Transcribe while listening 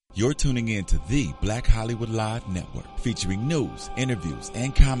You're tuning in to the Black Hollywood Live Network, featuring news, interviews,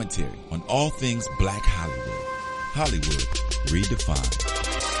 and commentary on all things Black Hollywood. Hollywood redefined.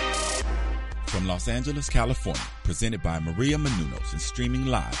 From Los Angeles, California, presented by Maria Menounos and streaming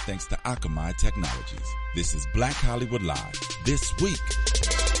live thanks to Akamai Technologies. This is Black Hollywood Live, This Week.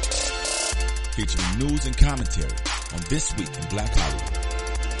 Featuring news and commentary on This Week in Black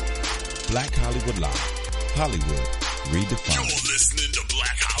Hollywood. Black Hollywood Live, Hollywood redefined. You're listening to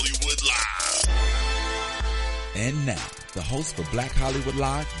Black Hollywood Live. And now, the host for Black Hollywood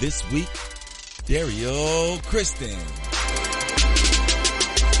Live This Week, Dario Kristen.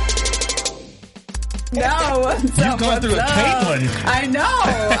 No, what's You've up? gone through a Caitlyn. I know.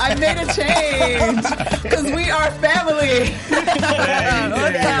 I made a change because we are family.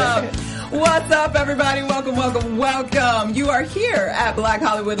 What's up? What's up, everybody? Welcome, welcome, welcome. You are here at Black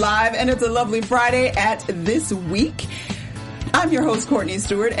Hollywood Live, and it's a lovely Friday at This Week. I'm your host, Courtney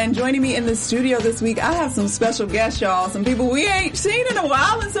Stewart, and joining me in the studio this week, I have some special guests, y'all. Some people we ain't seen in a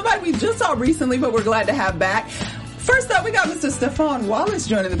while, and somebody we just saw recently, but we're glad to have back. First up, we got Mr. Stephon Wallace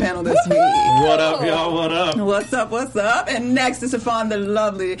joining the panel this week. What up, y'all? What up? What's up, what's up? And next is Stephon, the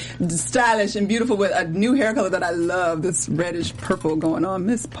lovely, stylish, and beautiful with a new hair color that I love, this reddish purple going on.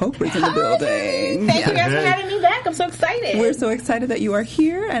 Miss Poper's in the building. Thank you guys for having me back. I'm so excited. We're so excited that you are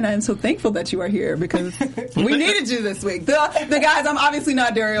here, and I'm so thankful that you are here because we needed you this week. The guys, I'm obviously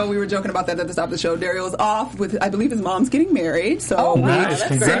not Dario. We were joking about that at the top of the show. Dario is off with, I believe his mom's getting married, so nice.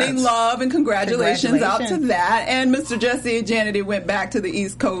 sending love and congratulations out to Congratulations. that. And Mr. Jesse Janity went back to the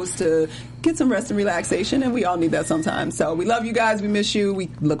East Coast to get some rest and relaxation, and we all need that sometimes. So we love you guys. We miss you. We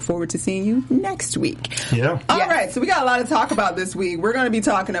look forward to seeing you next week. Yeah. All right, so we got a lot to talk about this week. We're going to be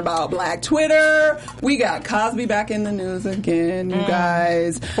talking about Black Twitter. We got Cosby back in the news again, you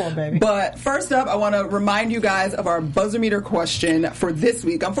guys. Poor baby. But first up, I want to remind you guys of our buzzer meter question for this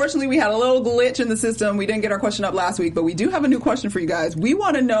week. Unfortunately, we had a little glitch in the system. We didn't get our question up last week, but we do have a new question for you guys. We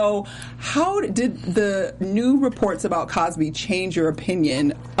want to know, how did the new reports about Cosby change your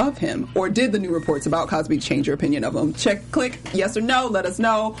opinion of him? Or did the new reports about Cosby change your opinion of him? Click yes or no. Let us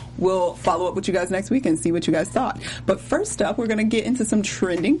know. We'll follow up with you guys next week and see what you guys thought. But first up, we're going to get into some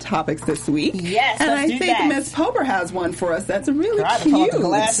trending topics this week. Yes, and let's I do think that. Miss Poper has one for us. That's really Try to cute. pull out the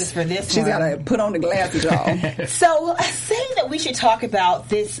glasses for this She's one. got to put on the glasses, y'all. So, saying that we should talk about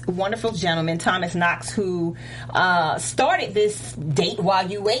this wonderful gentleman, Thomas Knox, who started this Date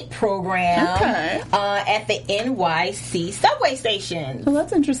While You Wait program at the NYC subway station. Well,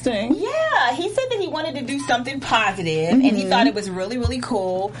 that's interesting. Yeah, he said that he wanted to do something positive, and he thought it was really, really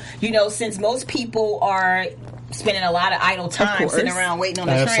cool. You know, since most people are spending a lot of idle time course. sitting around waiting on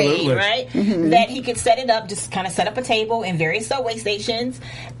the Absolutely. train, right? That he could set it up, just kind of set up a table in various subway stations,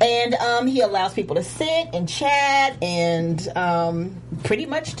 and he allows people to sit and chat and pretty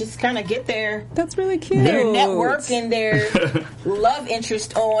much just kind of get That's really cute. their network and their love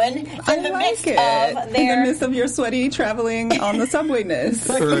interest on in the midst of in their the midst of your sweaty traveling on the subwayness.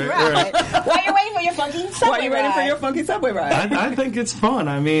 right. While you're waiting for your funky subway While you're waiting for ride. your funky subway ride. I think it's fun.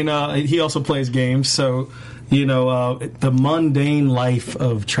 I mean, he also plays games, so you know, the mundane life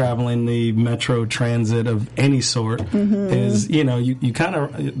of traveling the metro transit of any sort is, you know, you kind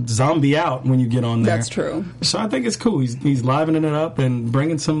of zombie out when you get on there. That's true. So I think it's cool. He's livening it up and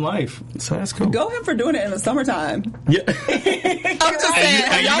bringing some life. So that's cool. Go him for doing it in the summertime. Yeah. I'm just saying.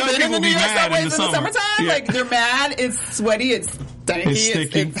 and you Have y'all know been in people the New be York mad in subways the in the summer. summertime? Yeah. Like, they're mad, it's sweaty, it's stanky, It's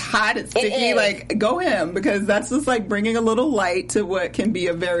sticky. it's hot, it's sticky. is. Like, go him, because that's just like bringing a little light to what can be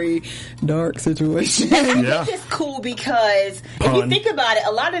a very dark situation. Yeah. It's cool because if you think about it,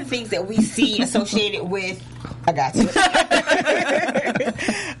 a lot of the things that we see associated with I got you.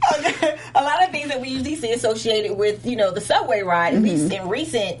 A lot of things that we usually see associated with, you know, the subway ride, at least in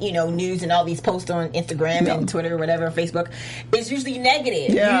recent, you know, news and all these posts on Instagram and Twitter or whatever, Facebook, is usually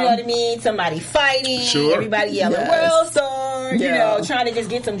negative. Yeah. You know what I mean? Somebody fighting, Sure. everybody yelling World Star, you know, trying to just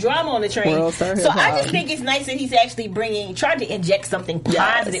get some drama on the train. World Star So I hip-hop. just think it's nice that he's actually trying to inject something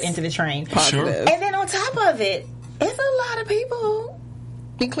positive into the train. Sure. And then on top of it, it's a lot of people,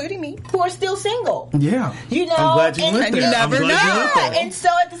 including me, who are still single. Yeah. You know, I'm glad you and went you there. never I'm glad you went Yeah, there. and so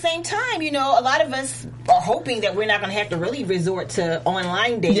at the same time, you know, a lot of us are hoping that we're not going to have to really resort to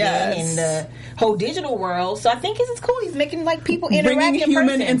online dating and the whole digital world. So I think this is cool. He's making like people interact Bringing in human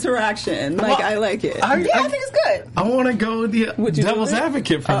person. interaction. Like, I like it. I think it's good. I want to go the Would you devil's do it?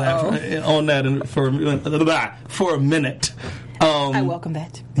 advocate for that on that and for a minute. I welcome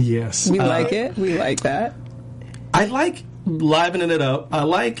that. Yes, We like it. We like that. I like livening it up. I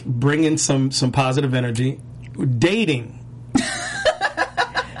like bringing some positive energy. Dating.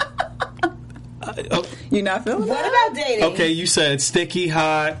 You're not feeling What that? about dating? Okay, you said sticky,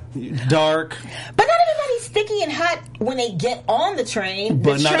 hot, dark, But not everybody's sticky and hot when they get on the train.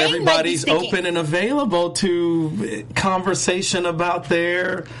 but The not train everybody's might be sticky. open and available to conversation about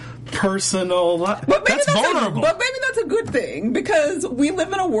their personal life. But maybe That's vulnerable. But maybe that's a good thing because we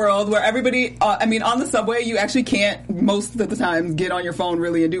live in a world where everybody. On the subway, you actually can't most of the time get on your phone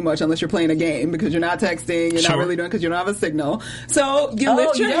really and do much unless you're playing a game because you're not texting. You're Sure. not really doing because you don't have a signal. So you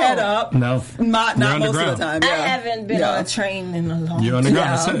lift your you head don't. up. No. not You're most of underground. the time. I Yeah. haven't been Yeah. on a train in a long You're time.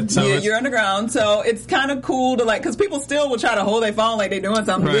 underground. That's it. So yeah, it's- you're underground, so it's kind of cool to because people still will try to hold their phone like they're doing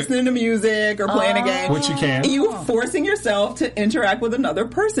something, Right. listening to music or playing a game. Which you can. You forcing yourself to interact with another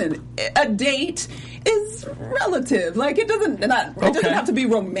person. A date is relative. Like it doesn't have to be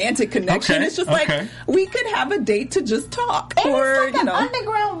romantic connection. Okay, It's just okay. like we could have a date to just talk, And or it's like an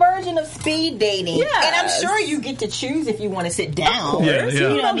underground version of speed dating. Yes. And I'm sure you get to choose if you want to sit down. Yeah,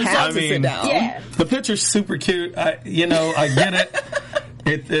 You yeah. don't have I to mean, sit down. Yeah. The picture's super cute. I get it.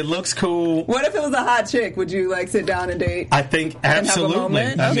 It looks cool. What if it was a hot chick? Would you sit down and date? I think and have a absolutely.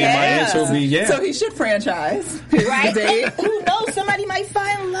 moment? I mean, my answer would be yeah. So he should franchise his Right? date. Who knows? Somebody might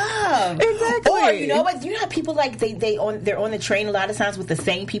find love. Exactly. Or you know what? You know how people they're on the train a lot of times with the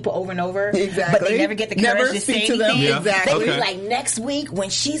same people over and over. Exactly. But they never get the courage Never to speak say to them. anything. Yeah. Exactly. They Okay. be like, next week when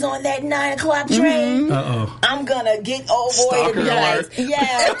she's on that 9 o'clock train, Uh-oh. I'm gonna get old boy to Stalker be like, alert.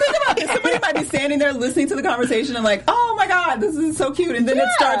 yeah. And think about this. Somebody might be standing there listening to the conversation and oh my God, this is so cute. And then it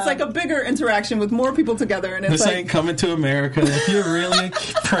Yeah. starts a bigger interaction with more people together. And it's This ain't coming to America. If you're really a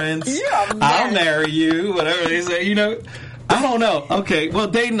prince, Yeah, I'll man. marry you. Whatever they say, I don't know. Okay, well,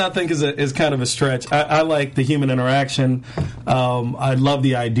 dating I think is kind of a stretch. I like the human interaction. I love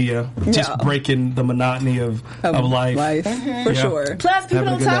the idea, just Yeah. breaking the monotony of life. for Yeah. sure. Plus, people Having a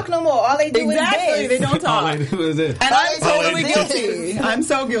don't good talk day. no more. All they do Exactly. is They this. don't All talk. they do is it. And I'm Oh, totally they guilty. I'm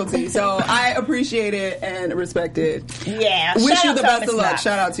so guilty. So I appreciate it and respect it. Yeah. Wish Shout you out the to best Thomas of luck. Knox.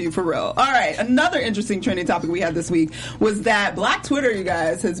 Shout out to you for real. All right. Another interesting trending topic we had this week was that Black Twitter, you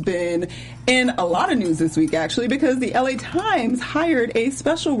guys, has been in a lot of news this week, actually, because the LA Times hired a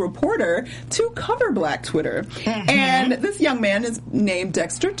special reporter to cover Black Twitter. And this young man is named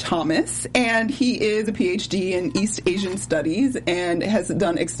Dexter Thomas, and he is a PhD in East Asian Studies and has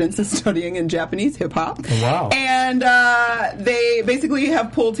done extensive studying in Japanese hip-hop. Wow. And they basically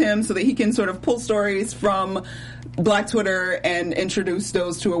have pulled him so that he can sort of pull stories from Black Twitter and introduce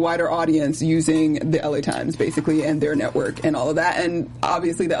those to a wider audience using the LA Times, basically, and their network and all of that. And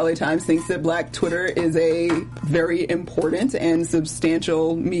obviously the LA Times thinks that Black Twitter is a very important and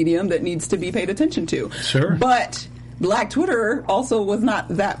substantial medium that needs to be paid attention to. Sure. But Black Twitter also was not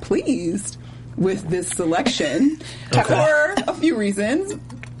that pleased with this selection for a few reasons.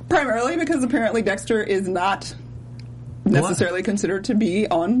 Primarily because apparently Dexter is not necessarily considered to be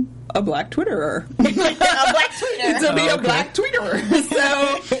on a Black Twitterer. A Black Twitter. To be a Black Twitterer.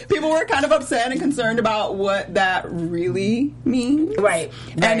 So people were kind of upset and concerned about what that really means. Right.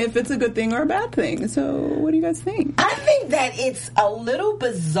 And if it's a good thing or a bad thing. So what do you guys think? I think that it's a little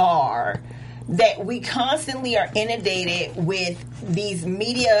bizarre that we constantly are inundated with these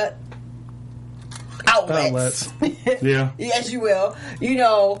media outlets. Yeah. As you will,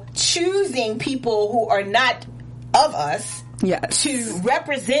 choosing people who are not of us Yes. to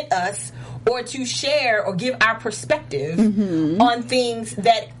represent us or to share or give our perspective Mm-hmm. on things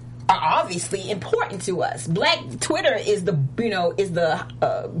that are obviously important to us. Black Twitter is the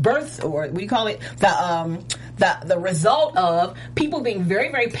birth, or what do you call it? The result of people being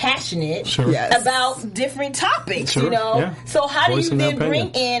very, very passionate Sure. Yes. about different topics. Sure, yeah. So how do Voicing you their then bring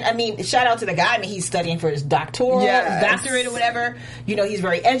opinion. in? I mean, shout out to the guy. I mean, he's studying for his doctorate or whatever. He's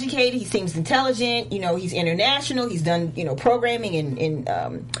very educated. He seems intelligent. He's international. He's done programming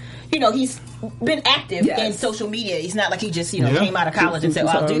and he's been active in social media. He's not like he just came out of college and said,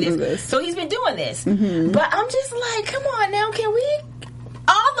 "Well, I'll do this." So he's been doing this. Mm-hmm. But I'm just like, come on now, can we?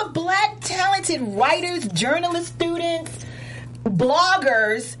 All the Black talented writers, journalists, students,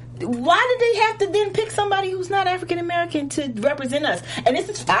 bloggers. Why did they have to then pick somebody who's not African American to represent us? And this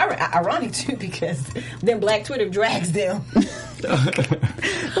is ironic too, because then Black Twitter drags them.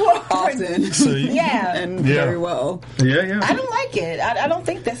 Often. So Yeah. And Yeah. very well. Yeah. I don't like it. I don't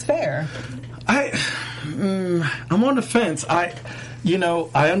think that's fair. I'm on the fence. I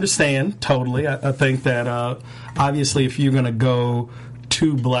understand totally. I think that obviously, if you're going to go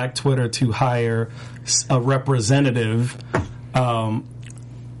to Black Twitter to hire a representative,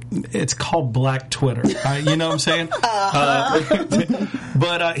 it's called Black Twitter. You know what I'm saying?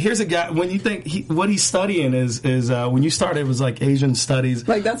 But here's a guy. When you think what he's studying is when you started, it was like Asian studies.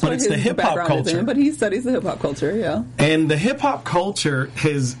 Like that's what it's his the hip hop background is culture. in, but he studies the hip hop culture. Yeah, and the hip hop culture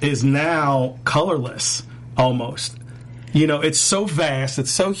is now colorless almost. You know, it's so vast,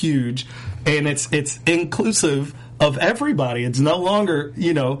 it's so huge, and it's inclusive of everybody. It's no longer,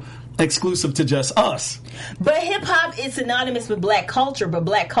 you know, exclusive to just us. But hip-hop is synonymous with black culture, but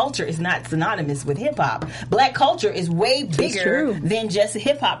black culture is not synonymous with hip-hop. Black culture is way bigger than just a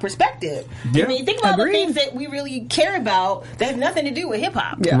hip-hop perspective. Yeah. I mean, think about the things that we really care about that have nothing to do with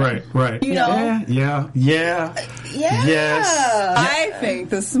hip-hop. Yeah. Right. You know? Yeah. Yes. I think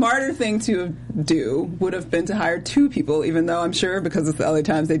the smarter thing to do would have been to hire 2 people, even though I'm sure because it's the LA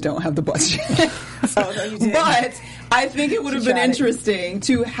Times they don't have the budget. But I think it would have been interesting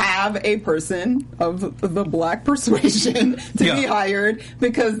to have a person of the black persuasion to be hired,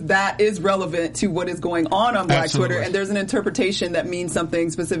 because that is relevant to what is going on Black Twitter, and there's an interpretation that means something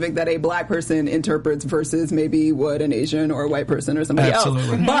specific that a black person interprets versus maybe what an Asian or a white person or somebody else.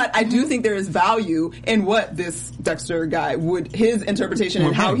 But I do think there is value in what this Dexter guy his interpretation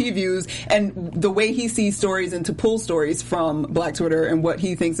and how he views and the way he sees stories and to pull stories from Black Twitter and what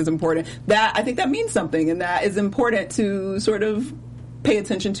he thinks is important. That I think that means something, and that is important to sort of pay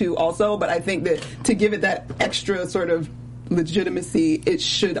attention to also. But I think that to give it that extra sort of legitimacy, it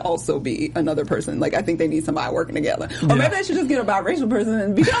should also be another person. Like, I think they need somebody working together. Or maybe they should just get a biracial person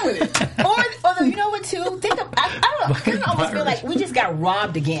and be done with it. or you know what, too? I kind of almost feel like we just got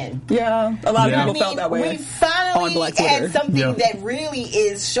robbed again. Yeah. A lot of people felt that way. We finally had something that really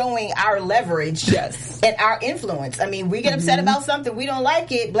is showing our leverage and our influence. I mean, we get upset about something, we don't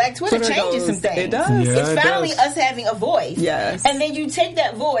like it, Black Twitter changes some things. It does. Yeah, it's finally us having a voice. Yes. And then you take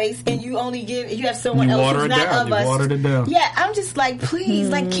that voice and you have someone else who's not of us. You watered it down. Yeah, I'm just like, please,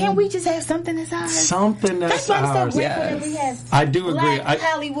 like, can't we just have something that's ours? Something that's why I'm so ours. grateful that we have I do agree. Black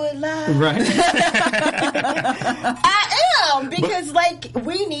Hollywood Live. Right. I am, because like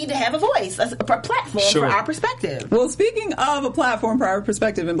we need to have a voice, a platform for our perspective. Well, speaking of a platform for our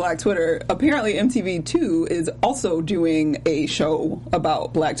perspective in Black Twitter, apparently MTV2 is also doing a show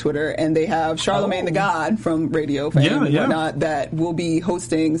about Black Twitter, and they have Charlamagne the God from Radio Fame and whatnot that will be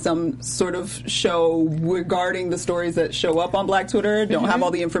hosting some sort of show regarding the stories that show up on Black Twitter. Don't have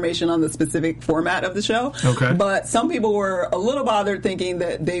all the information on the specific format of the show. Okay. But some people were a little bothered thinking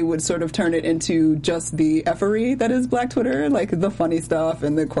that they would sort of turn it into just the effery that is Black Twitter, like the funny stuff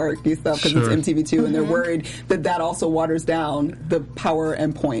and the quirky stuff, because it's MTV2, and they're worried that also waters down the power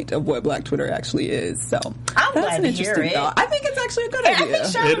and point of what Black Twitter actually is. So I'm that's glad an to interesting hear it. thought. I think it's actually a good And idea. I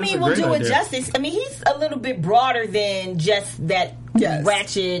think Charlamagne will do it justice. I mean, he's a little bit broader than just that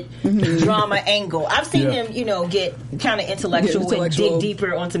ratchet drama angle. I've seen him, get kind of intellectual and dig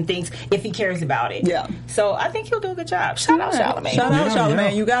deeper on some things if he cares about it. Yeah. So I think he'll do a good job. Shout out Charlamagne. Shout out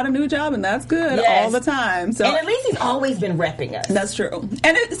Charlamagne. You got a new job, and that's good all the time. So, and at least he's always been repping us. That's true.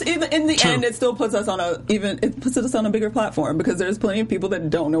 And it's even in the end, it still puts us on a bigger platform, because there's plenty of people that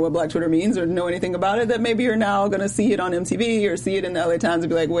don't know what Black Twitter means or know anything about it, that maybe are now going to see it on MTV or see it in the LA Times and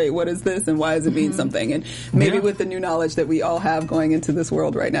be like, wait, what is this, and why does it mean something? And maybe with the new knowledge that we all have going into this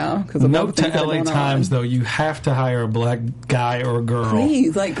world right now, because note to LA Times though, you have to hire a black guy or girl.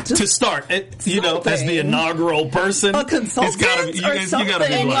 Please, like, just to start, as the inaugural person, a consultant, you gotta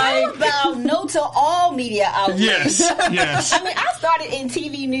be and black. how about no to all media outlets? Yes. I mean, I started in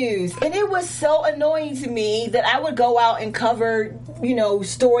TV news, and it was so annoying to me that I would go out and cover,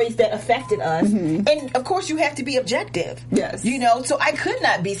 stories that affected us. And of course, you have to be objective. Yes. So I could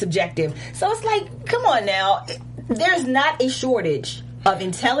not be subjective. So it's like, come on now. There's not a shortage of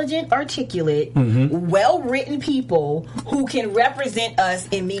intelligent, articulate, well-written people who can represent us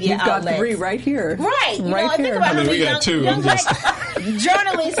in media outlets. You've got 3 right here. Right. Right here. Think about how we many got 2. young black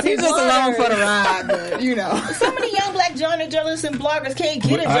journalists He's and just along for the bloggers. ride, but, So many young black journalists and bloggers can't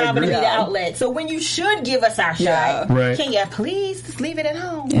get a job in a media outlet. So when you should give us our shot, can you please just leave it at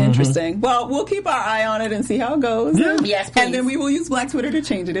home? Interesting. Well, we'll keep our eye on it and see how it goes. Yeah. Yes, please. And then we will use Black Twitter to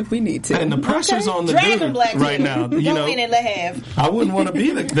change it if we need to. And the pressure's on the Dragon dude Black right now. Go in and let have. I wouldn't want to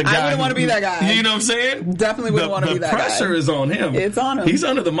be the guy. I wouldn't want to be that guy. You know what I'm saying? Definitely wouldn't want to be that guy. The pressure is on him. It's on him. He's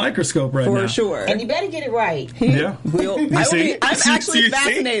under the microscope right now. For sure. And you better get it right. Yeah. I'm actually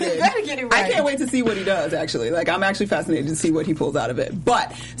fascinated. You better get it right. I can't wait to see what he does, actually. Like, I'm actually fascinated to see what he pulls out of it.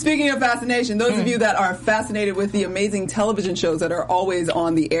 But speaking of fascination, those of you that are fascinated with the amazing television shows that are always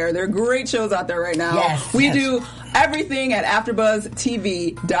on the air, there are great shows out there right now. Yes. We do everything at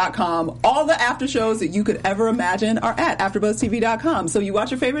AfterBuzzTV.com. All the after shows that you could ever imagine are at AfterBuzzTV.com. So you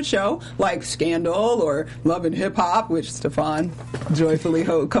watch your favorite show, like Scandal or Love and Hip Hop, which Stefan joyfully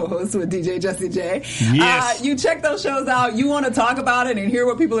co-hosts with DJ Jesse J. Yes. You check those shows out. You want to talk about it and hear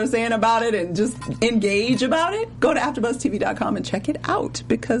what people are saying about it and just engage about it? Go to AfterBuzzTV.com and check it out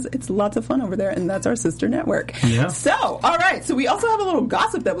because it's lots of fun over there, and that's our sister network. Yeah. So, all right. So we also have a little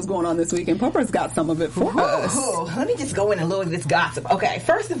gossip that was going on this week, and Pumper's got some of it for us. Let me just go in a little of this gossip. Okay,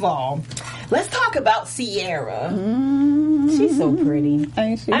 first of all, let's talk about Ciara. She's so pretty.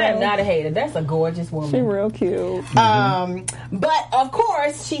 Ain't she, I am though? not a hater. That's a gorgeous woman. She real cute. But of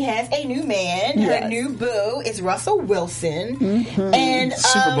course, she has a new man. Yes. Her new boo is Russell Wilson, and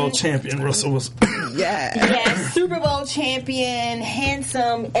Super Bowl champion Russell Wilson. Yeah. yes, Super Bowl champion,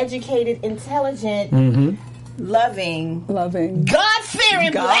 handsome, educated, intelligent, loving,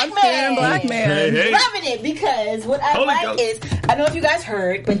 God-fearing black man. Hey. Loving it because what I Holy like Ghost. is, I don't know if you guys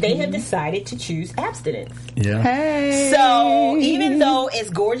heard, but they have decided to choose abstinence. Yeah. Hey. So even though as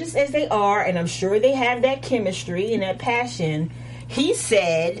gorgeous as they are, and I'm sure they have that chemistry and that passion, he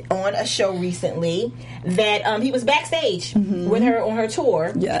said on a show recently that he was backstage with her on her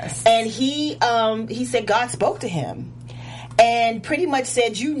tour. Yes. And he said God spoke to him and pretty much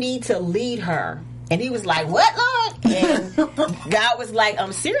said, you need to lead her. And he was like, what, Lord? And God was like,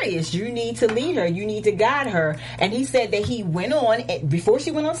 I'm serious. You need to lead her. You need to guide her. And he said that he went on, before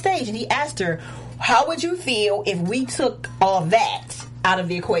she went on stage, and he asked her, how would you feel if we took all that out of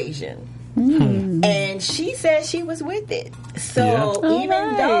the equation? And she said she was with it. So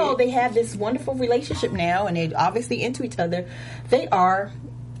even though they have this wonderful relationship now, and they're obviously into each other, they are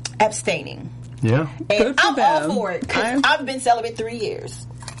abstaining. Yeah. And Good for I'm them. all for it, because I've been celibate 3 years.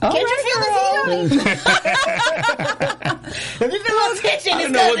 All Can't right, you feel this heat on me? If you feel a little tension, I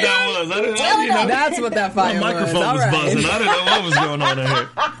didn't know what that was. I didn't know. That's what that fire My was. microphone All was right. buzzing. I didn't know what was going on in here.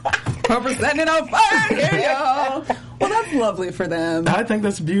 Pumper setting it on fire. Here y'all. Well, that's lovely for them. I think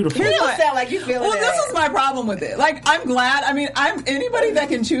that's beautiful. You don't sound like you feeling Well, that. this is my problem with it. Like, I'm glad. I mean, I'm anybody that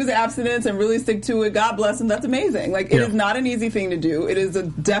can choose abstinence and really stick to it. God bless them. That's amazing. Like, it is not an easy thing to do. It is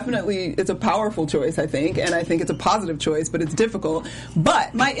it's a powerful choice, I think, and I think it's a positive choice, but it's difficult.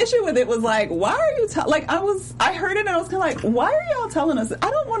 But my issue with it was like, why are you I heard it and I was kind of like, why are y'all telling us? I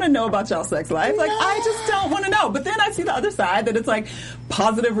don't want to know about y'all's sex life. Like, I just don't want to know. But then I see the other side that it's like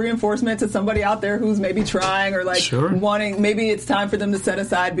positive reinforcement to somebody out there who's maybe trying or like wanting. Maybe it's time for them to set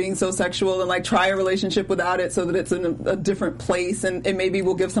aside being so sexual and like try a relationship without it so that it's in a different place and it maybe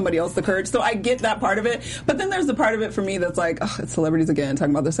will give somebody else the courage. So I get that part of it. But then there's the part of it for me that's like, oh, it's celebrities again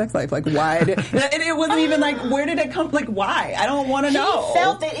talking about their sex life. Like, why? And it wasn't even like, where did it come? Like, why? I don't want to know. He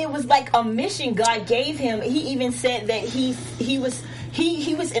felt that it was like a mission God gave him. He even said that he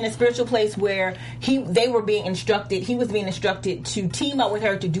was in a spiritual place where they were being instructed. He was being instructed to team up with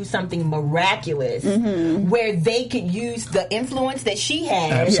her to do something miraculous, where they could use the influence that she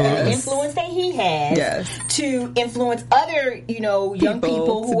had, the influence that he had, to influence other, young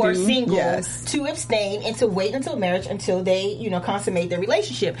people who are single to abstain and to wait until marriage until they, consummate their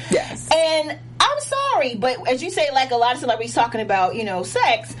relationship. Yes. And I'm sorry, but as you say, like a lot of celebrities talking about,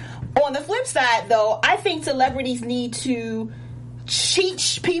 sex. On the flip side, though, I think celebrities need to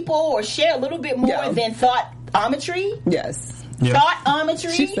teach people or share a little bit more than thoughtometry. Yes. Yeah.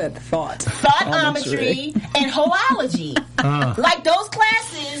 Thoughtometry. She said Thoughtometry and hoology. Like those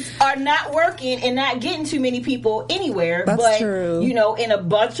classes are not working and not getting too many people anywhere. That's but true. in a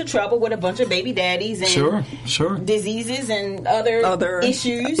bunch of trouble with a bunch of baby daddies and diseases and other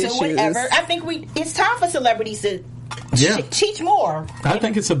issues or whatever. I think it's time for celebrities to teach more. I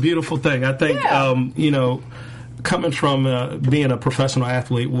think it's a beautiful thing. I think coming from being a professional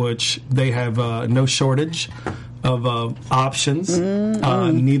athlete, which they have no shortage of options.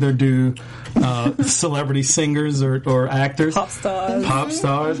 Neither do celebrity singers or actors. Pop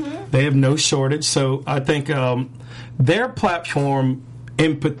stars. They have no shortage. So I think their platform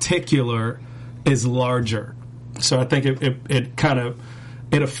in particular is larger. So I think it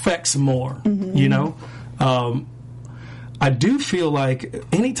affects more, I do feel like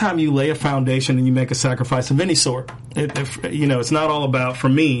anytime you lay a foundation and you make a sacrifice of any sort, it's not all about, for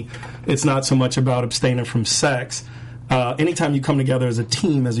me, it's not so much about abstaining from sex. Anytime you come together as a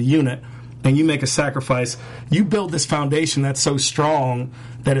team, as a unit, and you make a sacrifice, you build this foundation that's so strong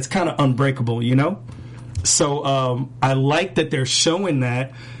that it's kind of unbreakable, So I like that they're showing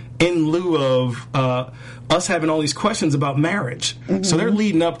that. in lieu of us having all these questions about marriage. So they're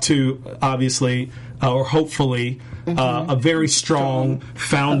leading up to, obviously, or hopefully, a very strong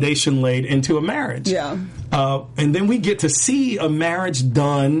foundation laid into a marriage. Yeah. And then we get to see a marriage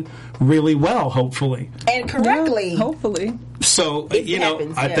done really well, hopefully. And correctly. Yeah, hopefully. So,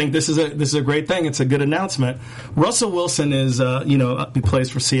 happens, I think this is a great thing. It's a good announcement. Russell Wilson is, he plays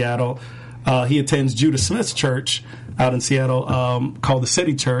for Seattle. He attends Judah Smith's church out in Seattle called the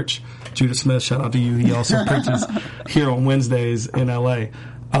City Church. Judah Smith, shout out to you. He also preaches here on Wednesdays in L.A.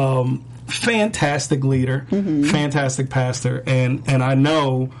 Fantastic leader, fantastic pastor. And I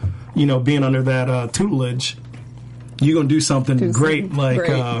know, being under that tutelage, you're going to do something great,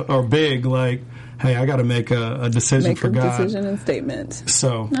 or big, like, hey, I got to make a decision for God. Make a decision and statement.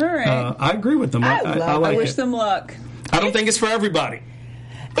 So, all right. I agree with them. I like wish it. them luck. I don't think it's for everybody.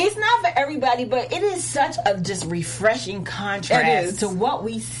 It's not for everybody, but it is such a just refreshing contrast to what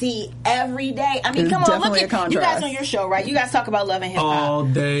we see every day. I mean, come on, look at you guys on your show, right? You guys talk about love and hip hop. All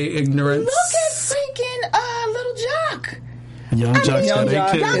day ignorance. Look at freaking Little Jock. Young Jock,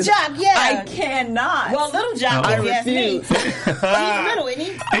 yeah. I cannot. Well, Little Jock, I yes, refuse. But he's little, isn't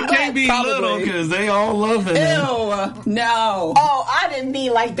he? It can't be little because they all loving him. Ew, no. Oh, I didn't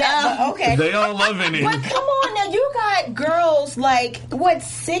mean like that, but okay. They all loving him. But come on now, you got girls like,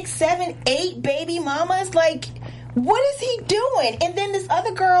 6, 7, 8 baby mamas? Like, what is he doing? And then this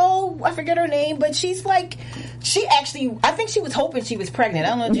other girl, I forget her name, but she's like, I think she was hoping she was pregnant. I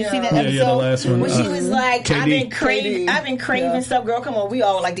don't know, did you see that episode? Yeah, the last one. When she was like, KD. I've been craving stuff, girl. Come on, we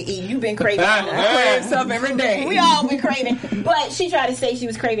all like to eat. You've been craving. I crave stuff every day. We all been craving. But she tried to say she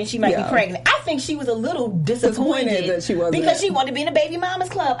was craving she might be pregnant. I think she was a little disappointed that she wasn't. because she wanted to be in the baby mama's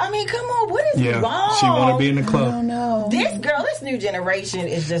club. I mean, come on, what is wrong? She wanted to be in the club. I don't know. This new generation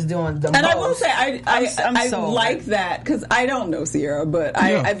is just doing the most. And I will say, I so like that because I don't know Sierra, but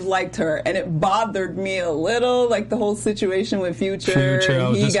I've liked her, and it bothered me a little, like the whole situation with Future.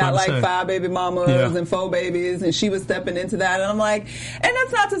 He got like 5 baby mamas and 4 babies, and she was stepping into that, and I'm like, and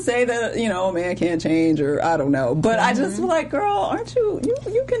that's not to say that a man can't change, or I don't know, but I just was like, girl, aren't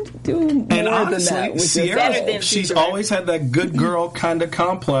you can do more and honestly, than that with Sierra, she's always had that good girl kind of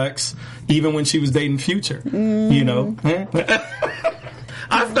complex, even when she was dating Future.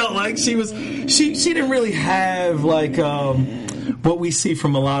 I felt like she didn't really have like what we see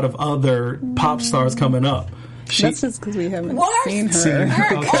from a lot lot of other pop stars coming up. That's just because we haven't seen her.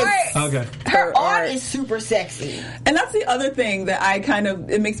 Her art is super sexy. And that's the other thing that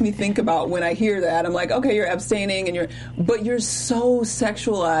it makes me think about when I hear that. I'm like, okay, you're abstaining but you're so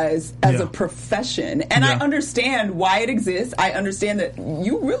sexualized as a profession. And I understand why it exists. I understand that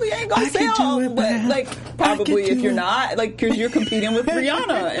you really ain't gonna sell, but like probably if you're not, like, because you're competing with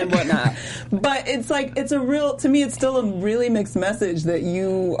Rihanna and whatnot. But it's like, to me, it's still a really mixed message that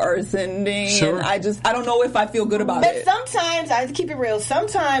you are sending. Sure. And I don't know if I feel good about it. But sometimes, I have to keep it real,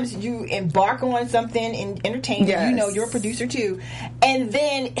 sometimes you embark on something in entertainment, you're a producer too, and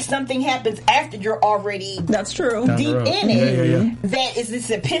then something happens after you're already that's true deep in it, that is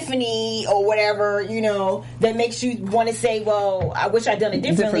this epiphany or whatever, that makes you want to say, well, I wish I'd done it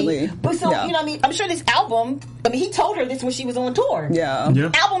differently. But so, I'm sure this album, he told her this when she was on tour.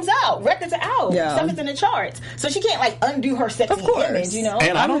 Album's out, records are out, something's in the charts, so she can't like undo her sexy image,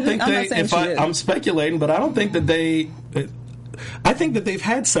 And I don't think I'm speculating, but I don't think that I think that they've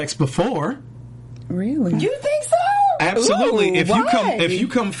had sex before. Really? You think so? Absolutely. Ooh, if you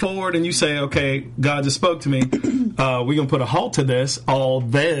come forward and you say, okay, God just spoke to me, we're gonna put a halt to this.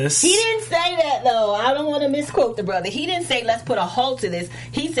 He didn't say that though. I don't want to misquote the brother. He didn't say let's put a halt to this.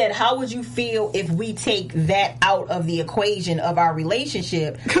 He said, how would you feel if we take that out of the equation of our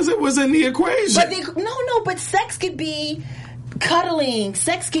relationship? Because it was in the equation. But sex could be cuddling.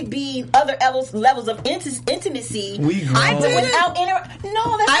 Sex could be other levels of intimacy. I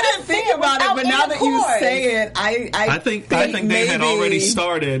didn't think about it, but now that you say it, I think they had already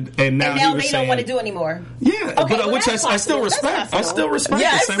started, and now they don't want to do anymore. Yeah, okay, but which I still respect. I still respect.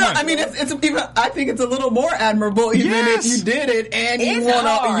 Yeah, it's even. I think it's a little more admirable, even if you did it and you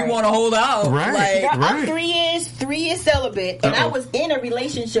want to hold out. Right, I'm 3 years celibate, and I was in a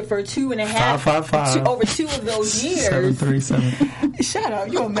relationship for 2.5 over 2 of those years. 737. Shut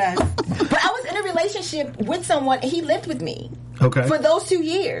up, you're a mess. But I was in a relationship with someone, and he lived with me. Okay. For those 2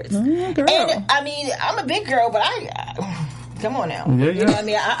 years. Girl. And I'm a big girl, but come on now. Yeah. You know what I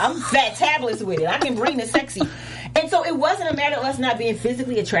mean? I'm fantabulous with it. I can bring the sexy. And so it wasn't a matter of us not being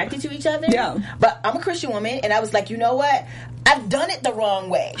physically attracted to each other. Yeah. But I'm a Christian woman, and I was like, you know what? I've done it the wrong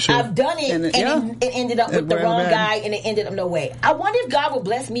way. Sure. I've done it, and it ended up with the wrong guy, and it ended up no way. I wonder if God will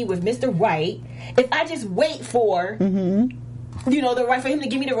bless me with Mr. Right if I just wait for the right for him to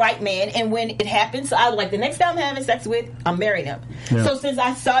give me the right man. And when it happens, I was like, the next guy I'm having sex with, I'm marrying him. Yeah. So since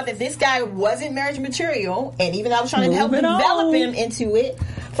I saw that this guy wasn't marriage material, and even though I was trying to help develop him into it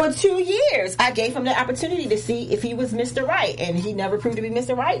for 2 years, I gave him the opportunity to see if he was Mr. Right, and he never proved to be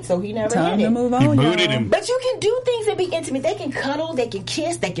Mr. Right, so he never Time hit to it. move on, booted him. But you can do things that be intimate. They can cuddle, they can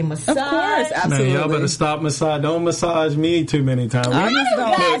kiss, they can massage. Of course, absolutely. Man, y'all better stop massage. Don't massage me too many times.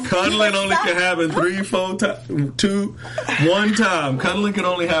 Look, cuddling only can happen 3-4 times. One time. Cuddling can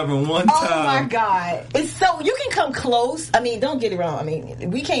only happen one time. Oh my God! It's so you can come close. I mean, don't get it wrong. I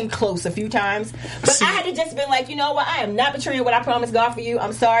mean, we came close a few times, but I had to just been like, you know what? I am not betraying what I promised God for you.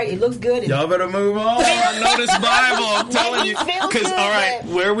 I'm sorry. It looks good. Y'all better move on. I know this Bible. I'm telling you. Because all right,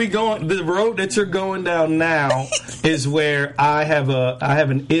 where are we going? The road that you're going down now is where I have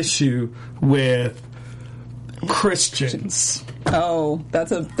an issue with Christians. Oh,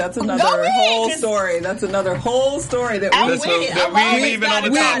 that's another whole story. That's another whole story that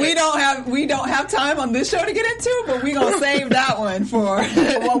we don't have time on this show to get into, but we're gonna save that one for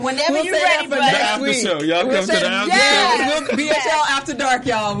whenever you're ready for next week. Show. Y'all come to the after show. We'll BHL After Dark,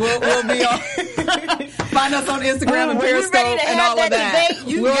 y'all. We'll be on. Find us on Instagram and Periscope and all of that.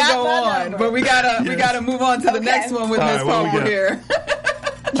 We'll go on, but we gotta move on to the next one with Miss Palmer here.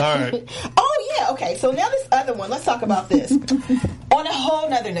 All right. Oh yeah. Okay. So now this other one. Let's talk about this. On a whole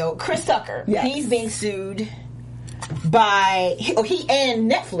nother note, Chris Tucker. Yes. He's being sued by he and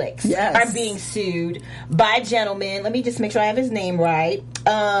Netflix are being sued by a gentleman. Let me just make sure I have his name right.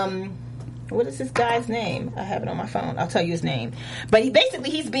 What is this guy's name? I have it on my phone. I'll tell you his name. But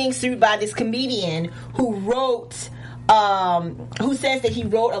he's being sued by this comedian who wrote. Who says that he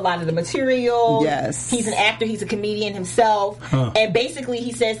wrote a lot of the material. Yes. He's an actor. He's a comedian himself. Huh. And basically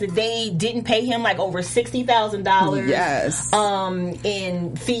he says that they didn't pay him like over $60,000 yes.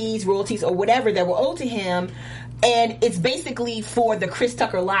 In fees, royalties, or whatever that were owed to him. And it's basically for the Chris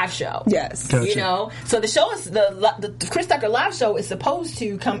Tucker live show. Yes. Gotcha. So the show is the Chris Tucker live show is supposed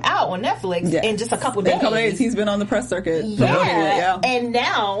to come out on Netflix in just a couple days. In a couple days. He's been on the press circuit. Yeah. And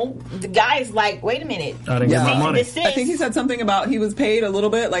now the guy's like, wait a minute. I didn't get my money. I think he said something about he was paid a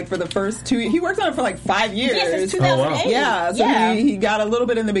little bit, like for the first 2 years. He worked on it for like 5 years. Yes, since 2008. Yeah. So he got a little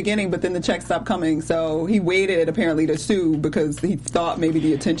bit in the beginning, but then the check stopped coming. So he waited apparently to sue because he thought maybe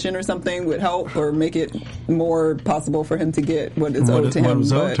the attention or something would help or make it more possible for him to get what is owed to him. What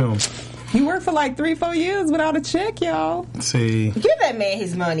was owed to him? He worked for like 3-4 years without a check, y'all. See, give that man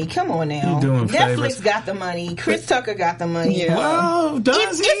his money. Come on now. You're doing Netflix favors. Got the money. Chris Tucker got the money. Yeah. Well,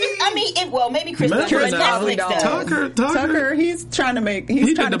 does he? Maybe Chris Tucker, but Netflix does. Tucker, he's trying to make.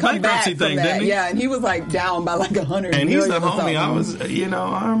 He's trying to come back from thing, that. Didn't he? Yeah, and he was like down by like 100. And he's the homie.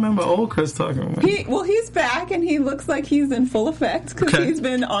 I remember old Chris Tucker. He's back, and he looks like he's in full effect because he's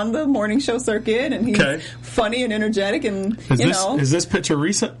been on the morning show circuit, and he's funny and energetic, and Is this picture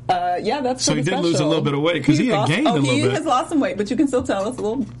recent? Yeah, that's so he did lose a little bit of weight because he had gained a little bit. He has lost some weight, but you can still tell it's a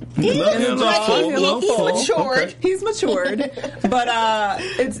little. He's matured. Okay. He's matured, but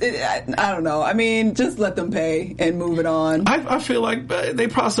I don't know. I mean, just let them pay and move it on. I feel like they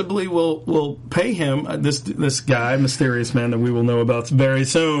possibly will pay him. This guy, mysterious man that we will know about very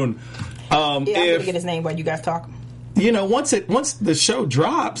soon. I'm gonna get his name while you guys talk. Once the show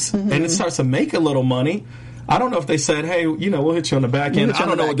drops and it starts to make a little money. I don't know if they said, hey, we'll hit you on the back end. I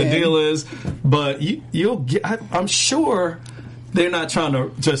don't know what the deal is, but you'll get. I'm sure they're not trying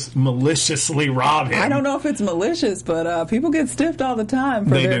to just maliciously rob him. I don't know if it's malicious, but people get stiffed all the time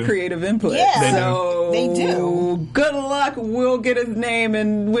for their creative input. Yeah, they do. Good luck. We'll get his name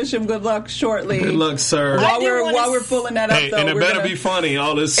and wish him good luck shortly. Good luck, sir. While we're pulling that up, though, and it better be funny.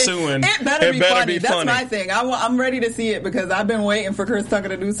 All this suing. It better be funny. That's my thing. I'm ready to see it because I've been waiting for Chris Tucker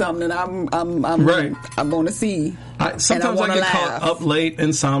to do something, and I'm going to see. Sometimes I get caught up late,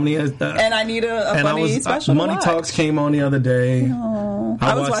 insomnia, and I need a funny special. Money Talks came on the other day.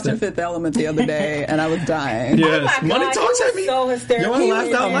 I was watching Fifth Element the other day, and I was dying. Yes, oh Money Talks had me so hysterical. You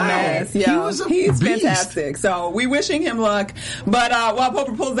laughed out loud. Yeah, he's beast. Fantastic. So we wishing him luck. But while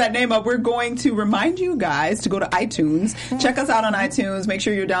Poper pulls that name up, we're going to remind you guys to go to iTunes, check us out on iTunes. Make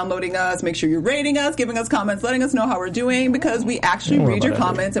sure you're downloading us. Make sure you're rating us, giving us comments, letting us know how we're doing because we actually read your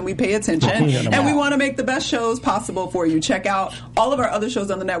comments and we pay attention, and we want to make the best shows possible for you. Check out all of our other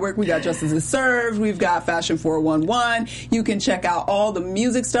shows on the network. We got Justice is Served. We've got Fashion 411. You can check out all the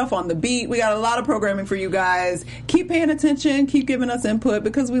music stuff on The Beat. We got a lot of programming for you guys. Keep paying attention. Keep giving us input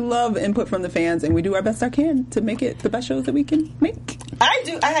because we love input from the fans, and we do our best I can to make it the best shows that we can make. I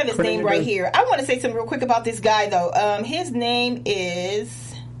do. I have his name right here. I want to say something real quick about this guy, though. His name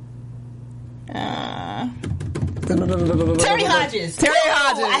is Terry Hodges. Terry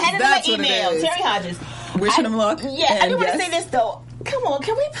Hodges. I had it in my email. Terry Hodges. wishing him luck. Yeah, I do want to say this though. Come on,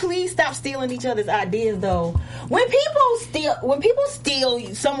 can we please stop stealing each other's ideas though? When people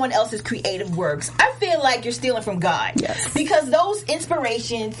steal someone else's creative works, I feel like you're stealing from God. Yes. Because those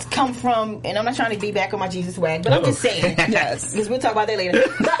inspirations come from, and I'm not trying to be back on my Jesus swag, but I'm just saying. Yes. Because we'll talk about that later.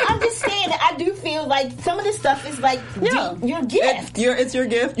 But I'm just saying that I do feel like some of this stuff is like your gift. It's your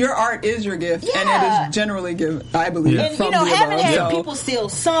gift. Your art is your gift, and it is generally given, I believe, and from haven't the had above. people steal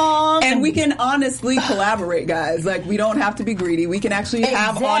songs, and we can honestly collaborate, guys. Like, we don't have to be greedy. We can actually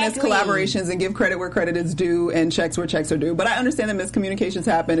have honest collaborations and give credit where credit is due and checks where checks are due. But I understand that miscommunications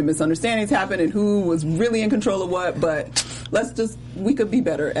happen and misunderstandings happen and who was really in control of what, but we could be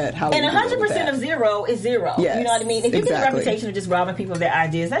better at how. And 100% of zero is zero. Yes, you know what I mean? If you get a reputation of just robbing people of their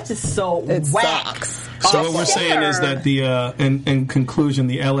ideas, that's just so whack. Sucks. So what we're saying is that in conclusion,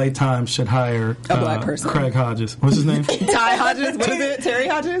 the LA Times should hire a black person. Craig Hodges. What's his name? Ty Hodges. What is it? Terry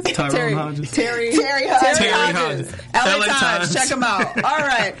Hodges? Tyrone Hodges. Terry Hodges. LA Times. Check him out. All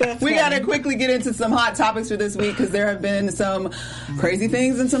right. We got to quickly get into some hot topics for this week because there have been some crazy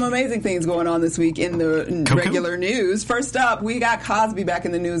things and some amazing things going on this week in the regular news. First up, we got Cosby back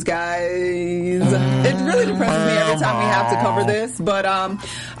in the news, guys. It really depresses me every time we have to cover this, but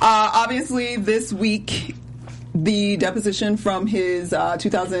obviously this week the deposition from his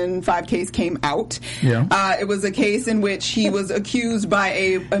 2005 case came out. Yeah. It was a case in which he was accused by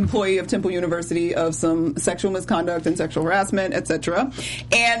a employee of Temple University of some sexual misconduct and sexual harassment, etc.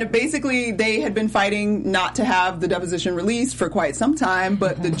 And basically, they had been fighting not to have the deposition released for quite some time,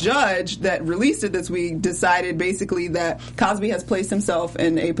 but the judge that released it this week decided basically that Cosby has placed himself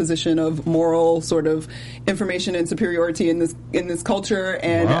in a position of moral sort of information and superiority in this culture,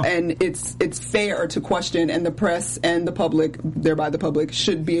 and it's fair to question, and the press and the public, thereby the public,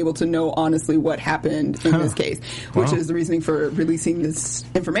 should be able to know honestly what happened in this case, which is the reasoning for releasing this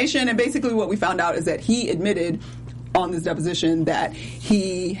information. And basically what we found out is that he admitted on this deposition that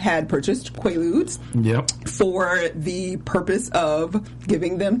he had purchased Quaaludes for the purpose of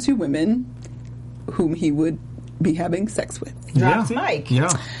giving them to women whom he would be having sex with. Drops Mike. Yeah.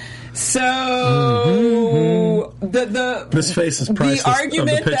 So this face is priceless. The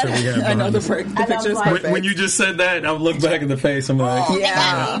argument of the picture we have. I know the picture is perfect. When you just said that, I looked back at the face. I'm like,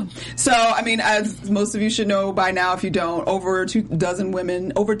 yeah. So I mean, as most of you should know by now, if you don't, over 2 dozen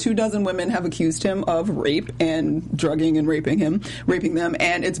women have accused him of rape and drugging and raping them,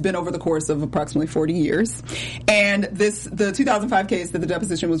 and it's been over the course of approximately 40 years. And the 2005 case that the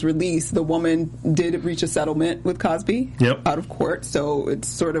deposition was released, the woman did reach a settlement with Cosby out of court, so it's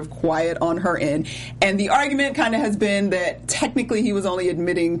sort of quiet on her end. And the argument kind of has been that technically he was only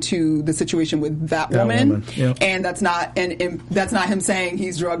admitting to the situation with that woman. And that's not him saying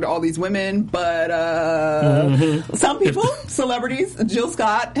he's drugged all these women, but some people, celebrities, Jill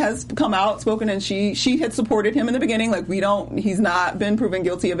Scott has come out, spoken, and she had supported him in the beginning. Like, he's not been proven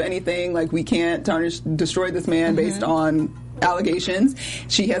guilty of anything. Like, we can't destroy this man based on allegations.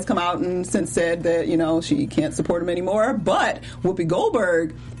 She has come out and since said that, she can't support him anymore. But Whoopi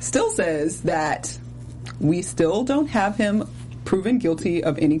Goldberg still says that we still don't have him proven guilty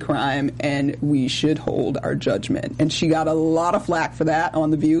of any crime, and we should hold our judgment. And she got a lot of flack for that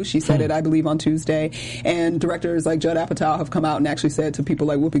on The View. She said it, I believe, on Tuesday. And directors like Judd Apatow have come out and actually said to people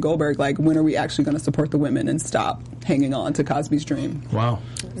like Whoopi Goldberg, like, when are we actually going to support the women and stop hanging on to Cosby's dream? Wow.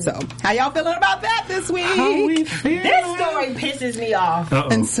 So, how y'all feeling about that this week? How we feeling? This story pisses me off.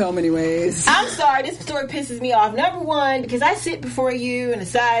 In so many ways. I'm sorry, this story pisses me off. Number one, because I sit before you in a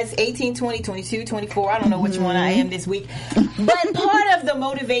size 18, 20, 22, 24. I don't know which one I am this week. But part of the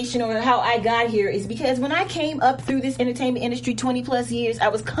motivation or how I got here is because when I came up through this entertainment industry 20 plus years, I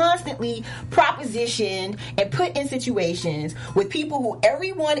was constantly propositioned and put in situations with people who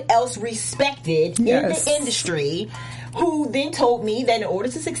everyone else respected in the industry, who then told me that in order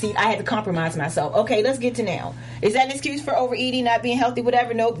to succeed, I had to compromise myself. Okay, let's get to now. Is that an excuse for overeating, not being healthy,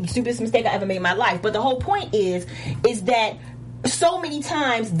 whatever? Nope, stupidest mistake I ever made in my life. But the whole point is that so many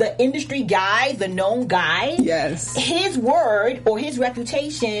times the industry guy, the known guy, his word or his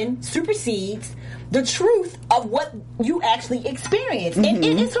reputation supersedes the truth of what you actually experience. And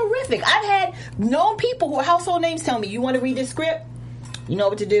it is horrific. I've had known people who are household names tell me, you want to read this script? You know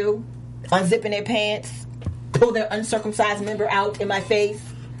what to do? Unzipping their pants, pull their uncircumcised member out in my face.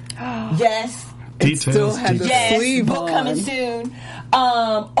 Yes. Details. Still had the sleeve book on. Coming soon.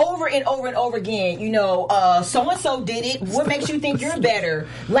 Over and over and over again. So-and-so did it. What makes you think you're better?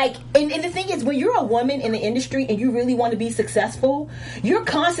 Like, and the thing is, when you're a woman in the industry and you really want to be successful, you're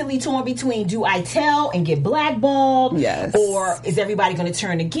constantly torn between, do I tell and get blackballed? Yes. Or is everybody going to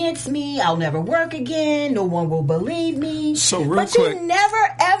turn against me? I'll never work again. No one will believe me. So real but quick. you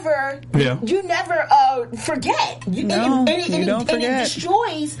never, ever never forget. You don't and forget. It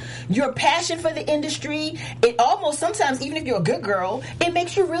destroys your passion for the industry. It almost sometimes, even if you're a good girl, it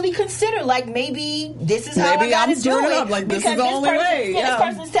makes you really consider, like, maybe this is how I gotta do screwing it. up. Like, this is the only way. This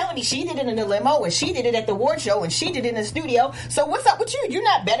person's telling me she did it in the limo, and she did it at the award show, and she did it in the studio. So what's up with you? You're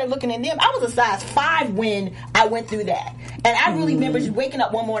not better looking than them. I was a size 5 when I went through that. And I really remember just waking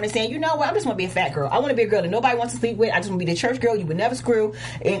up one morning saying, you know what, I just want to be a fat girl. I want to be a girl that nobody wants to sleep with. I just want to be the church girl you would never screw.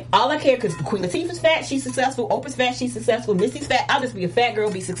 And all I care, because Queen Latifah's fat, she's successful. Oprah's fat, she's successful. Missy's fat, I'll just be a fat girl,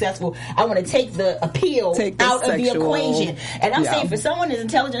 be successful. I want to take the appeal out of the equation. And I'm saying, for someone as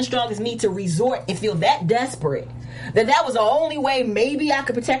intelligent and strong as me to resort and feel that desperate, that was the only way maybe I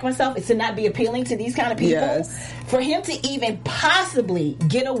could protect myself, is to not be appealing to these kind of people. Yes. For him to even possibly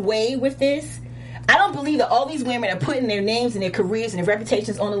get away with this, I don't believe that all these women are putting their names and their careers and their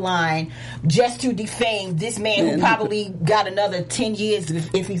reputations on the line just to defame this man who probably got another 10 years,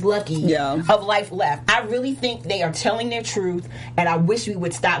 if he's lucky, of life left. I really think they are telling their truth, and I wish we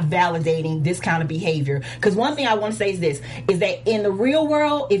would stop validating this kind of behavior. Because one thing I want to say is this, is that in the real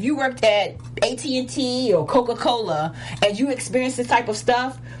world, if you worked at AT&T or Coca-Cola and you experienced this type of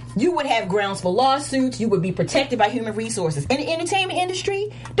stuff, you would have grounds for lawsuits. You would be protected by human resources. In the entertainment industry,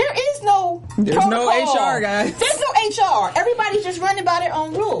 there is no protocol. No HR, guys. There's no HR. Everybody's just running by their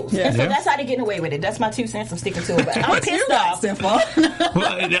own rules. And so that's how they're getting away with it. That's my 2 cents. I'm sticking to it. But I'm pissed off.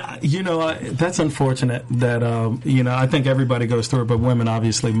 Well, that's unfortunate that, I think everybody goes through it, but women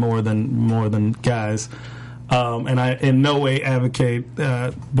obviously more than guys. And I in no way advocate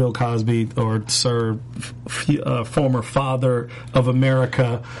Bill Cosby or Sir, former father of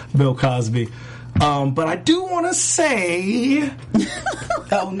America, Bill Cosby. But I do want to say,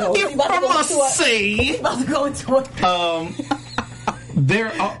 oh no, if I must say, about to go into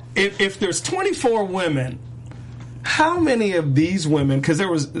it. If there's 24 women, how many of these women? Because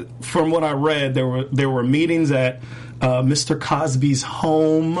there was, from what I read, there were meetings at Mr. Cosby's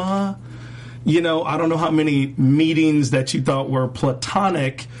home. I don't know how many meetings that you thought were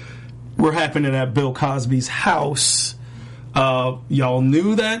platonic were happening at Bill Cosby's house. Y'all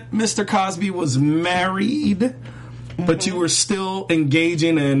knew that Mr. Cosby was married, but you were still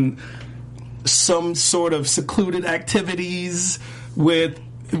engaging in some sort of secluded activities with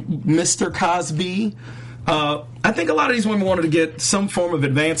Mr. Cosby. I think a lot of these women wanted to get some form of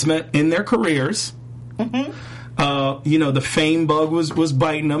advancement in their careers. The fame bug was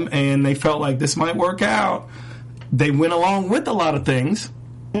biting them, and they felt like this might work out. They went along with a lot of things.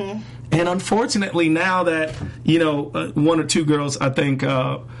 And unfortunately, now that, one or two girls, I think,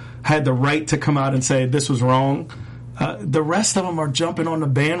 had the right to come out and say this was wrong, the rest of them are jumping on the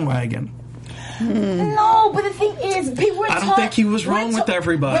bandwagon. No, but the thing is, I don't think he was wrong with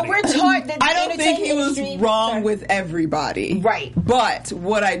everybody. But we're taught that I don't think he was wrong with everybody. Right. But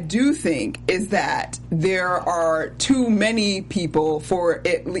what I do think is that there are too many people for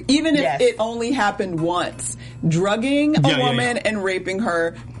it, even if it only happened once, drugging a woman and raping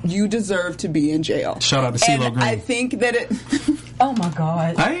her, you deserve to be in jail. Shout out to CeeLo Green. I think that it... Oh my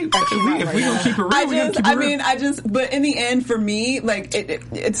God! If we gonna keep it real, but in the end, for me, like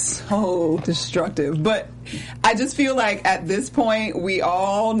it's so destructive. But I just feel like at this point, we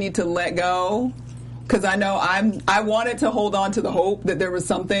all need to let go. Because I know I wanted to hold on to the hope that there was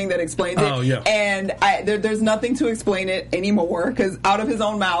something that explains it, and there's nothing to explain it anymore. Because out of his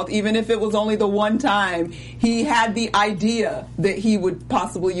own mouth, even if it was only the one time, he had the idea that he would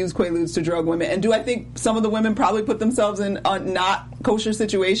possibly use Quaaludes to drug women. And do I think some of the women probably put themselves in not kosher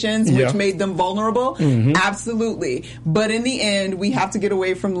situations, which made them vulnerable? Absolutely. But in the end, we have to get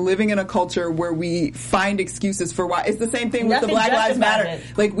away from living in a culture where we find excuses for why. It's the same thing with the Black Lives Matter.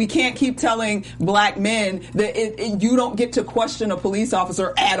 Like, we can't keep telling black men that you don't get to question a police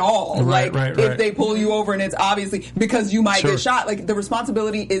officer at all. If they pull you over and it's obviously because you might get shot. Like, the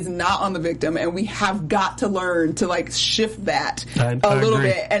responsibility is not on the victim, and we have got to learn to shift that a little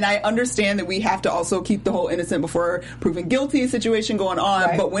bit. And I understand that we have to also keep the whole innocent before proven guilty situation going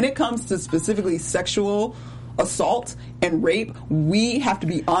on. But when it comes to specifically sexual assault and rape, we have to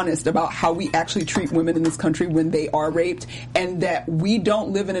be honest about how we actually treat women in this country when they are raped, and that we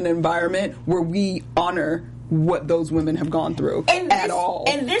don't live in an environment where we honor what those women have gone through at all.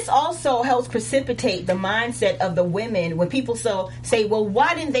 And this also helps precipitate the mindset of the women when people say, well,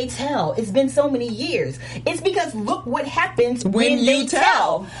 why didn't they tell? It's been so many years. It's because look what happens when they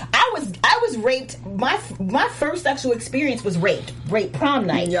tell. I was raped. My first sexual experience was rape prom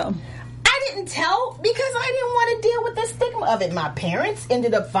night. Yeah. I didn't tell because I didn't want to deal with the stigma of it. My parents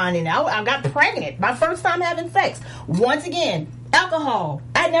ended up finding out. I got pregnant. My first time having sex. Once again, Alcohol.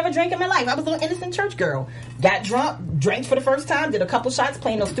 I had never drank in my life. I was an innocent church girl. Got drunk, drank for the first time, did a couple shots,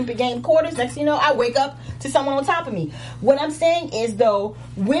 playing those stupid game quarters. Next thing you know, I wake up to someone on top of me. What I'm saying is, though,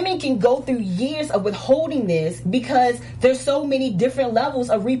 women can go through years of withholding this because there's so many different levels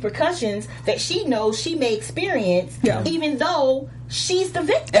of repercussions that she knows she may experience, even though she's the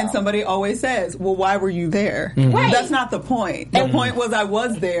victim. And somebody always says, well, why were you there? Right. That's not the point. The point was I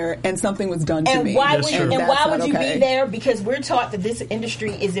was there and something was done to me. Why would you be there? Because we're taught that this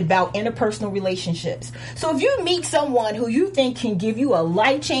industry is about interpersonal relationships. So if you meet someone who you think can give you a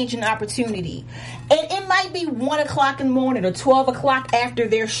life-changing opportunity, and it might be 1 o'clock in the morning or 12 o'clock after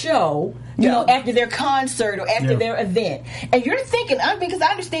their show, you know, after their concert or after their event, and you're thinking, because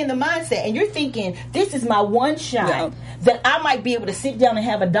I understand the mindset, and you're thinking, this is my one shot that I might be able to sit down and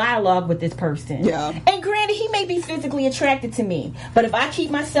have a dialogue with this person. Yeah. And granted, he may be physically attracted to me, but if I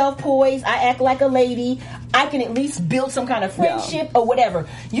keep myself poised, I act like a lady, I can at least build some kind of friendship or whatever.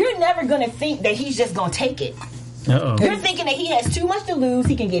 You're never going to think that he's just going to take it. You're thinking that he has too much to lose.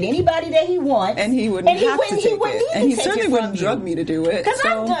 He can get anybody that he wants, and he wouldn't have to take it. And he certainly wouldn't drug me to do it. Because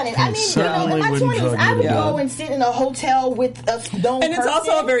I've done it. I mean, you know, in my 20s, I would go and sit in a hotel with a known And it's person.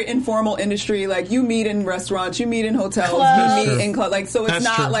 also a very informal industry. Like, you meet in restaurants, you meet in hotels, Clubs. you meet in clubs. Like, so it's That's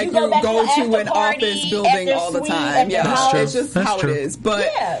not true. like You go you back go to to an after-party, office building after all the suite, time. after Yeah, house. it's just That's how true. it is. But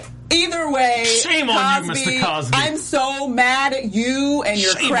either way, Shame on you, Mr. Cosby. I'm so mad at you and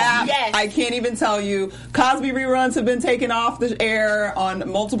your crap. Yes. I can't even tell you. Cosby reruns have been taken off the air on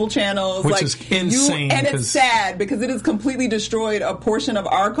multiple channels. Which like, is insane, and it's 'cause- sad because it has completely destroyed a portion of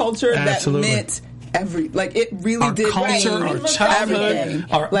our culture Absolutely. that meant it really Our did culture, change our Look childhood, everything.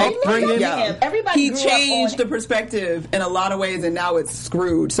 our Like, upbringing. Yeah. Everybody he grew up changed on- the perspective in a lot of ways, and now it's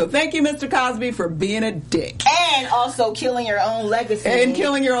screwed. So thank you, Mr. Cosby, for being a dick and also killing your own legacy. and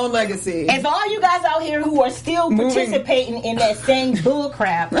killing your own legacy. And for all you guys out here who are still participating in that same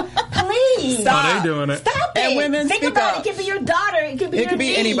bullcrap, please Stop. Oh, they doing it. Stop it. And women, think speak about up. it. It could be your daughter. It could be It your could be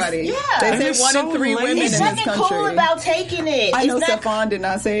niece. anybody. Yeah. They And say it's 1 in so 3 women in lazy. this There's nothing country. cool about taking it. I know It's not- Stephon did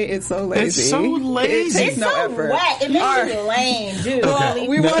not say it's so lazy. It's so lazy. It takes It's no so effort. whack. It makes All you right. lame, dude. Well, Really.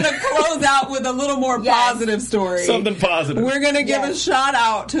 we want to close out with a little more Yes. positive story. Something positive. We're going to give a Yes. shout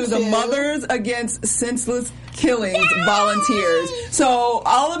out to the Mothers Against Senseless Killings volunteers. So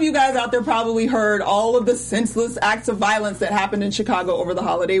all of you guys out there probably heard all of the senseless acts of violence that happened in Chicago over the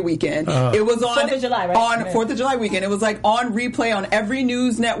holiday weekend. It was on 4th of July, right? on Right. 4th of July weekend. It was like on replay on every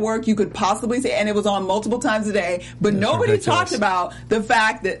news network you could possibly see, and it was on multiple times a day. But nobody ridiculous. talked about the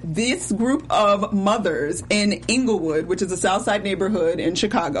fact that this group of mothers in Inglewood, which is a South Side neighborhood in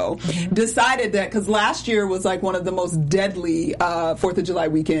Chicago, decided that because last year was like one of the most deadly 4th of July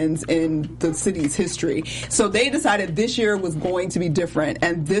weekends in the city's history. So they decided this year was going to be different.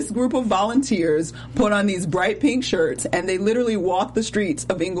 And this group of volunteers put on these bright pink shirts and they literally walked the streets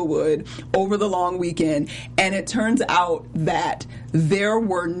of Inglewood over the long weekend. And it turns out that there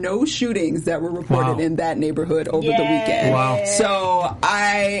were no shootings that were reported Wow. in that neighborhood over the weekend. Wow. So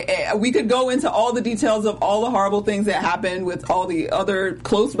we could go into all the details of all the horrible things that happened with all the other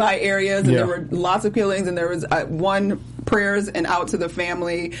close by areas, and Yeah. there were lots of killings, and there was one prayers and out to the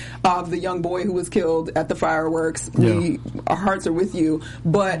family of the young boy who was killed at the fireworks. Our hearts are with you,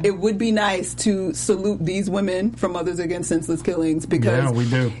 but it would be nice to salute these women from Mothers Against Senseless Killings because Yeah, we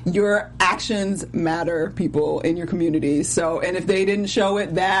do. your actions matter, people in your community. So, and if they didn't show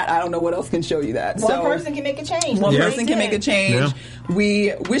it, I don't know what else can show you that. One person can make a change. One Yeah. person can make a change. Yeah.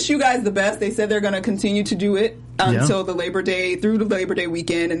 We wish you guys the best. They said they're going to continue to do it until the Labor Day, through the Labor Day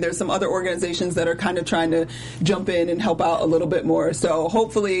weekend, and there's some other organizations that are kind of trying to jump in and help out a little bit more. So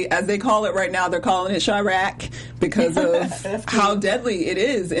hopefully, as they call it right now, they're calling it Chirac because of how deadly it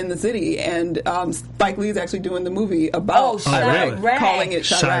is in the city. And Spike Lee is actually doing the movie about Chirac. really? calling it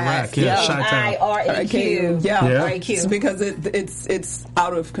Chirac. Chirac, yeah. Chi-town. IRAQ. Yeah. Yeah. It's because it's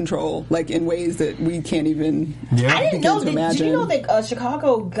out of control, like in ways that we can't even Yeah. I didn't begin know. to Did imagine. you know that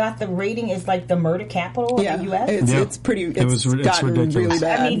Chicago got the rating as like the murder capital of the U.S.? It's pretty. It's gotten ridiculous. really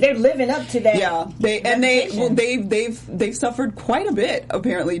bad. I mean, they're living up to that. Yeah, they've suffered quite a bit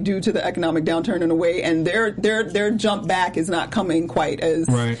apparently due to the economic downturn in a way, and their jump back is not coming quite as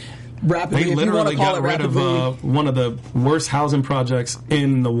rapidly. They if you want literally to call got it rid rapidly. of one of the worst housing projects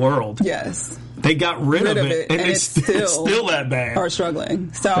in the world. Yes. they got rid of it, and it's still that bad. Are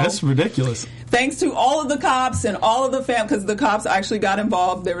struggling. So that's ridiculous. Thanks to all of the cops and all of the because the cops actually got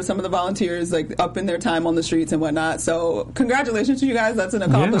involved. There were some of the volunteers like up in their time on the streets and whatnot. So congratulations to you guys. That's an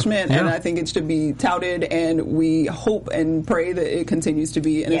accomplishment, and I think it should be touted. And we hope and pray that it continues to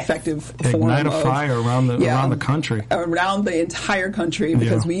be an effective form ignite a fire around the country, around the entire country,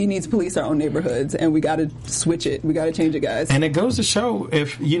 because we need to police our own neighborhoods, and we got to switch it. We got to change it, guys. And it goes to show,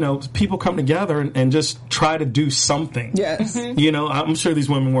 if people come together and just try to do something. Yes. I'm sure these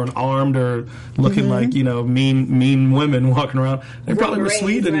women weren't armed or looking like, mean women walking around. They probably were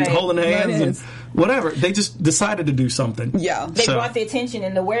sweet and holding hands and whatever. They just decided to do something. Yeah. They brought the attention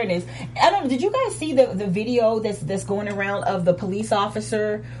and the awareness. I don't know, did you guys see the video that's going around of the police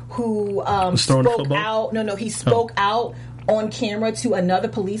officer who spoke out? No, he spoke out on camera to another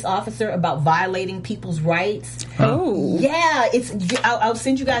police officer about violating people's rights. Oh. Yeah, I'll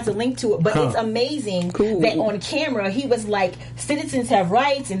send you guys a link to it, but it's amazing that on camera he was like, citizens have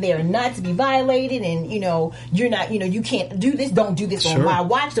rights and they are not to be violated, and you're not, you can't do this, don't do this on my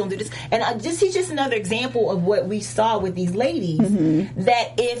watch, don't do this. And he's just another example of what we saw with these ladies,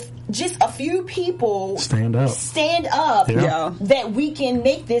 that if just a few people stand up that we can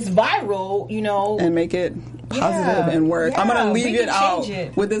make this viral, and make it positive and work. I'm going to leave it out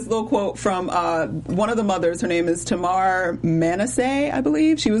with this little quote from one of the mothers. Her name is Tamar Manasseh, I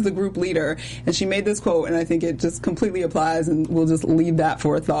believe. She was the group leader, and she made this quote, and I think it just completely applies, and we'll just leave that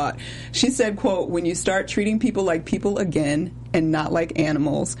for a thought. She said, quote, "When you start treating people like people again and not like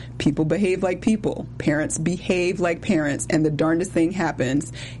animals, people behave like people. Parents behave like parents, and the darndest thing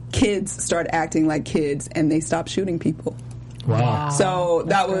happens. Kids start acting like kids, and they stop shooting people." Wow. So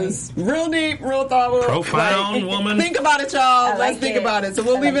that was real deep, real thoughtful. Profound woman. Think about it, y'all. Let's think about it. So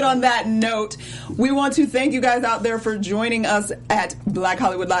we'll leave it on that note. We want to thank you guys out there for joining us at Black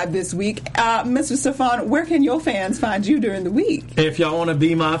Hollywood Live this week. Mr. Stefan, where can your fans find you during the week? If y'all want to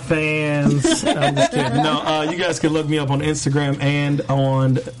be my fans, I'm just kidding. No, you guys can look me up on Instagram and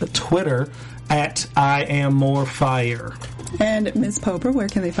on Twitter at I Am More Fire. And Ms. Popra, where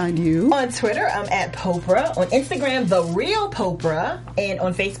can they find you? On Twitter, I'm at Popra. On Instagram, The Real Popra. And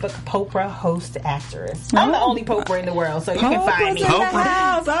on Facebook, Popra Host Actress. I'm the only Popra in the world, so you can find me. In the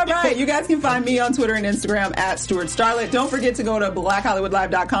house. All right. You guys can find me on Twitter and Instagram at Stuart Starlet. Don't forget to go to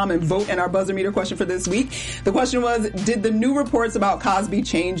BlackHollywoodLive.com and vote in our buzzer meter question for this week. The question was, did the new reports about Cosby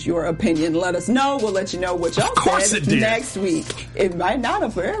change your opinion? Let us know. We'll let you know what y'all said next week. It might not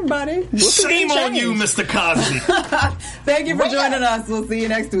have for everybody. Shame on you, Mr. Cosby. Thank you for joining us. We'll see you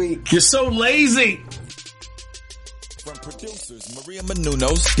next week. You're so lazy. From producers Maria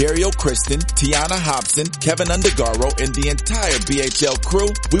Menounos, Dario Kristen, Tiana Hobson, Kevin Undergaro, and the entire BHL crew,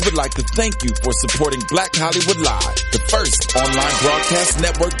 we would like to thank you for supporting Black Hollywood Live, the first online broadcast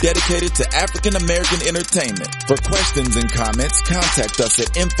network dedicated to African American entertainment. For questions and comments, contact us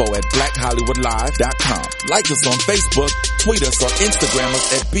at info@blackhollywoodlive.com. Like us on Facebook, tweet us, or Instagram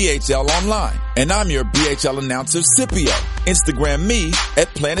us at BHL Online. And I'm your BHL announcer, Scipio. Instagram me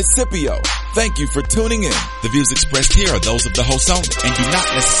at Planet Scipio. Thank you for tuning in. The views expressed here are those of the host only and do not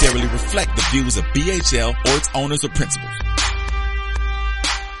necessarily reflect the views of BHL or its owners or principals.